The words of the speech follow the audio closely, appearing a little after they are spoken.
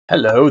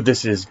Hello,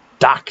 this is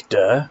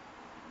Dr.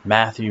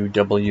 Matthew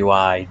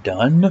W.I.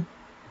 Dunn,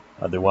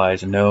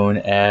 otherwise known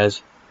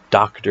as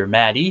Dr.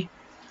 Matty,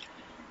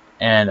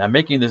 and I'm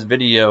making this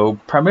video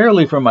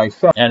primarily for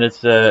myself, and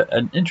it's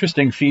an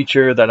interesting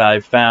feature that I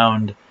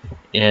found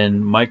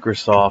in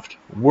Microsoft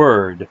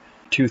Word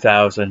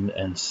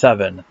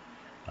 2007.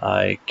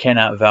 I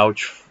cannot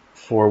vouch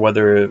for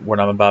whether what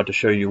I'm about to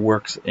show you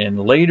works in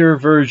later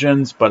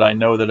versions, but I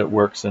know that it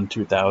works in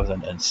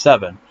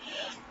 2007.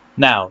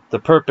 Now, the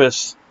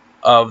purpose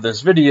of this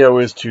video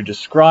is to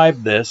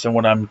describe this, and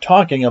what I'm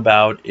talking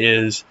about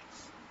is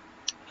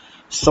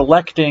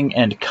selecting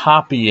and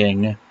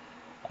copying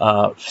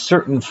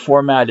certain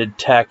formatted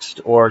text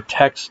or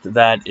text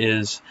that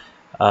is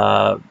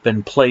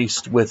been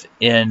placed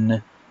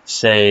within,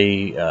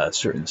 say,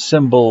 certain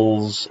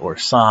symbols or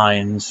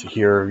signs.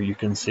 Here you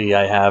can see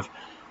I have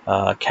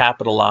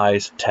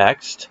capitalized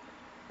text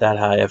that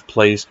I have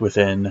placed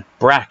within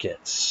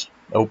brackets,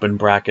 open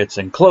brackets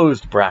and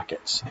closed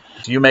brackets.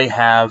 You may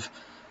have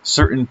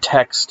certain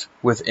text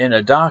within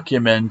a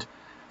document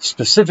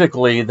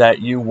specifically that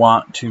you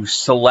want to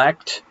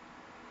select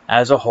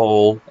as a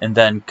whole and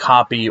then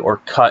copy or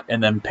cut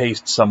and then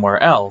paste somewhere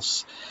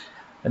else.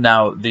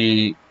 Now,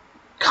 the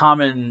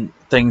common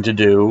thing to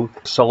do,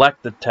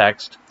 select the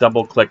text,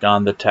 double click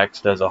on the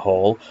text as a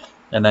whole,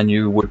 and then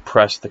you would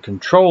press the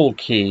Control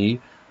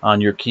key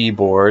on your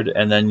keyboard,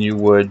 and then you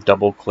would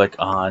double click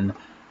on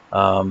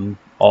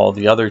all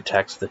the other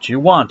text that you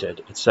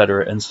wanted,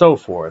 etc., and so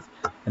forth.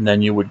 And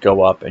then you would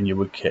go up and you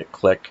would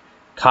click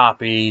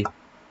copy,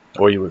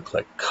 or you would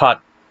click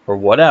cut, or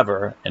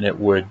whatever, and it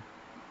would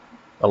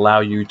allow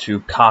you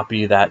to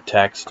copy that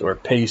text or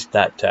paste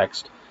that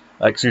text,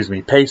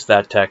 paste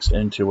that text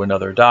into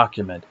another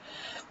document.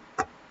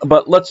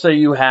 But let's say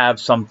you have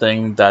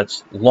something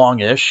that's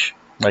longish,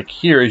 like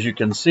here, as you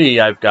can see,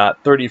 I've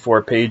got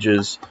 34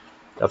 pages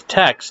of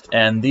text,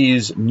 and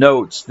these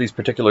notes, these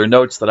particular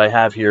notes that I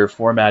have here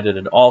formatted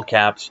in all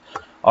caps,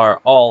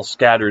 are all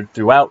scattered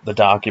throughout the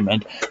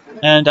document,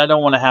 and I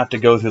don't want to have to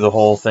go through the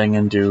whole thing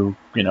and do,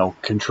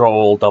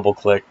 control, double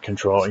click,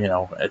 control,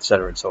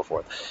 etc. and so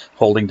forth,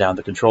 holding down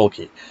the control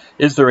key.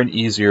 Is there an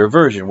easier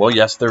version? Well,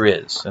 yes, there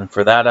is, and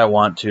for that I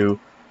want to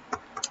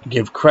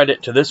give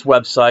credit to this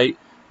website,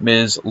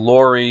 Ms.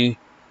 Lori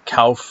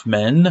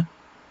Kaufman,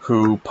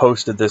 who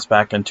posted this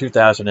back in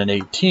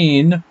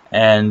 2018,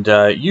 and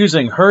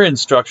using her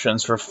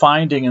instructions for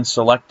finding and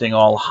selecting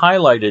all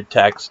highlighted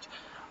text,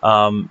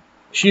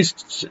 she's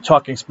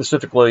talking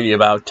specifically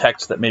about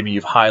text that maybe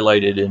you've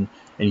highlighted in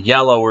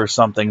yellow or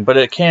something, but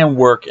it can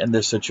work in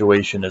this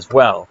situation as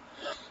well.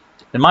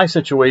 In my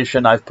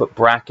situation, I've put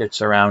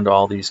brackets around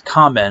all these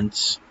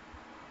comments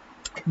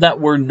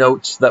that were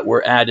notes that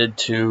were added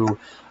to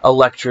a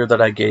lecture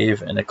that I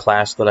gave in a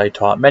class that I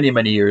taught many,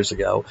 many years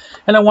ago.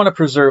 And I want to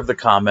preserve the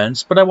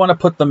comments, but I want to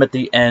put them at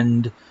the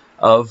end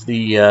of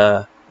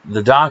the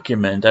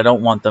document. I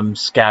don't want them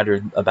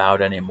scattered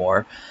about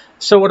anymore.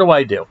 So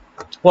what do?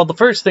 Well, the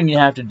first thing you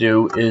have to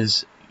do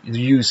is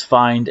use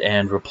Find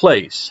and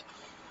Replace.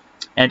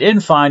 And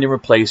in Find and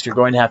Replace, you're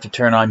going to have to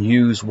turn on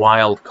Use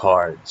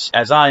Wildcards.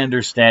 As I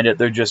understand it,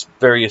 they're just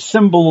various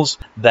symbols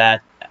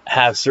that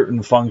have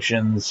certain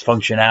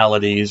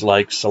functionalities,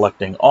 like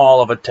selecting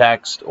all of a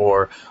text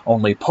or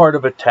only part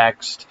of a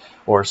text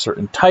or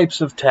certain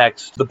types of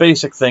text. The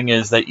basic thing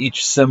is that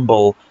each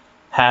symbol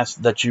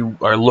that you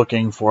are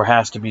looking for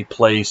has to be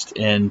placed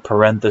in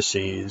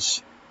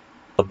parentheses.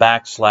 The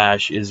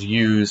backslash is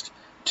used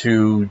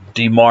to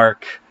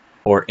demark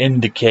or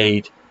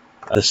indicate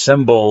the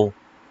symbol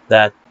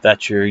that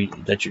you're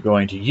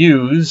going to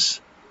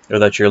use or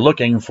that you're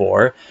looking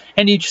for,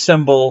 and each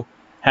symbol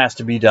has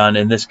to be done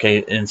in this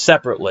case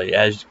separately,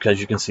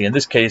 because you can see in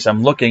this case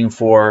I'm looking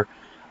for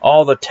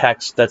all the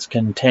text that's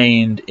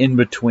contained in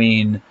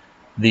between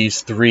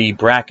these three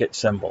bracket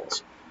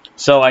symbols.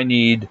 So I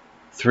need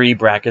three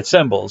bracket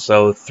symbols,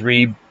 so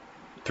three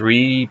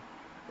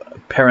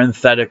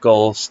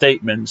parenthetical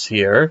statements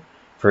here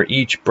for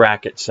each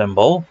bracket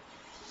symbol,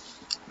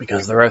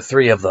 because there are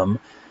three of them.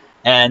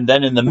 And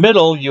then in the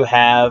middle you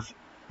have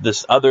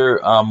this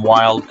other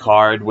wild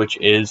card, which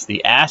is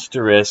the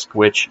asterisk,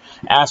 which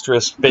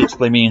asterisk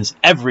basically means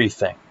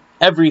everything.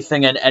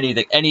 Everything and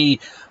anything. Any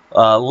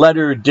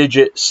letter,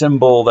 digit,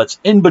 symbol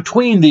that's in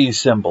between these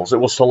symbols, it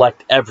will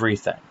select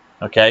everything.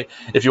 Okay?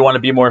 If you want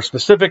to be more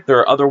specific, there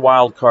are other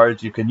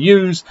wildcards you can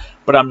use,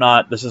 but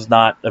this is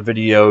not a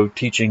video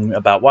teaching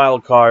about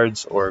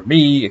wildcards or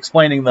me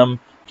explaining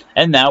them.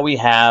 And now we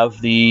have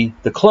the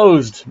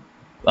closed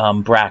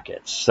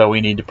brackets. So we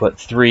need to put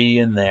 3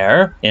 in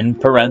there in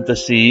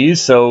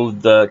parentheses so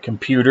the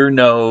computer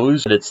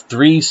knows that it's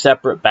 3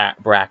 separate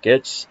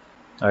brackets.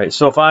 All right,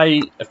 so if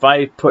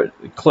I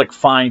click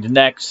Find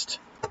Next,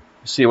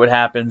 see what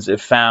happens. It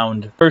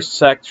found first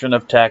section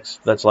of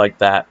text that's like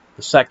that,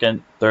 the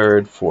second,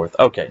 third, fourth.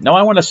 Okay, now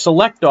I want to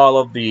select all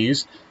of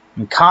these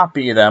and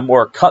copy them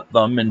or cut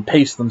them and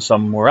paste them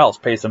somewhere else,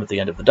 paste them at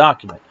the end of the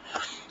document.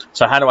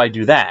 So how do I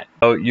do that?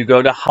 So you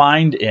go to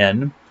Find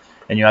In,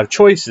 and you have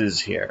choices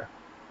here.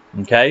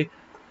 Okay,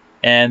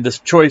 And the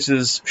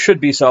choices should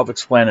be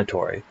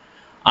self-explanatory.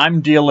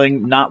 I'm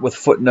dealing not with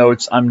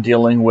footnotes, I'm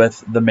dealing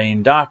with the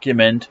main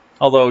document,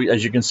 although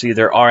as you can see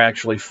there are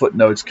actually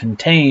footnotes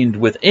contained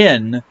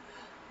within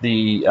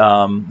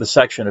the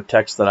section of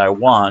text that I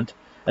want.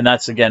 And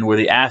that's again where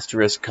the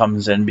asterisk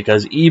comes in,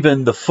 because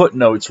even the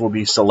footnotes will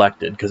be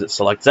selected because it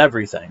selects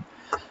everything.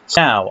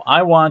 So now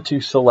I want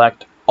to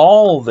select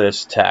all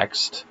this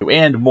text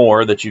and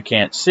more that you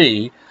can't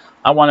see.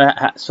 I want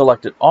to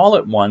select it all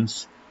at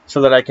once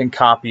so that I can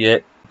copy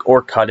it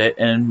or cut it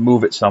and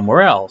move it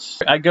somewhere else.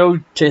 I go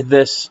to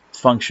this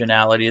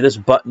functionality, this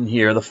button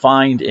here, the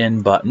Find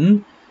In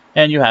button,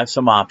 and you have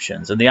some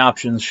options. And the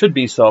options should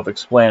be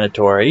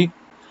self-explanatory.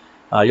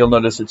 You'll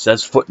notice it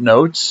says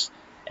footnotes,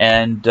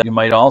 and you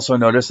might also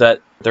notice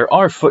that there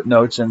are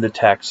footnotes in the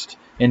text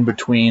in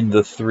between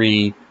the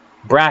 3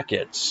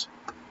 brackets,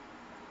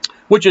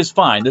 which is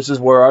fine. This is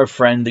where our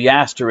friend the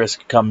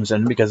asterisk comes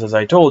in, because as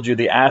I told you,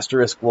 the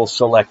asterisk will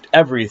select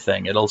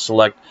everything. It'll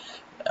select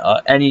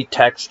any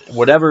text,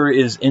 whatever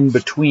is in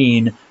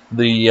between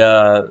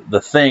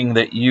the thing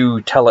that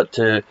you tell it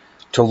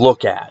to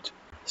look at.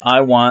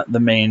 I want the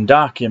main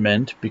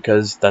document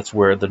because that's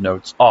where the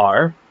notes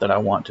are that I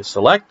want to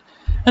select.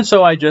 And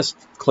so I just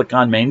click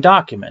on main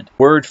document.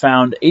 Word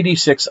found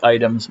 86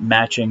 items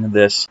matching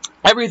this.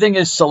 Everything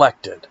is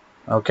selected.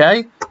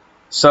 Okay?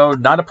 So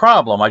not a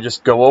problem. I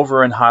just go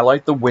over and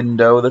highlight the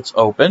window that's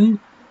open.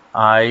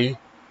 I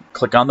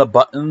click on the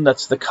button.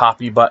 That's the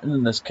copy button.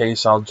 In this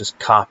case, I'll just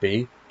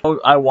copy.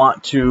 I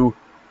want to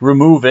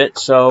remove it,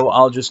 so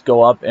I'll just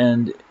go up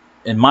and,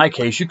 in my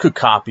case, you could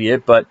copy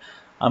it, but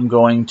I'm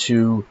going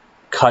to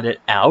cut it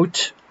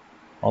out,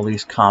 all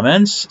these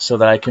comments, so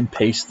that I can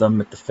paste them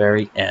at the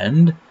very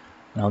end.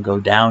 And I'll go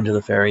down to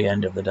the very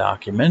end of the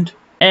document.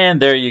 And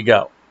there you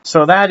go.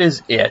 So that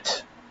is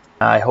it.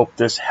 I hope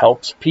this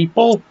helps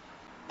people.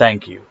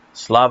 Thank you.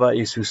 Slava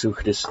Isusu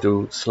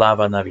Christu,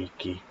 Slava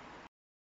Naviki.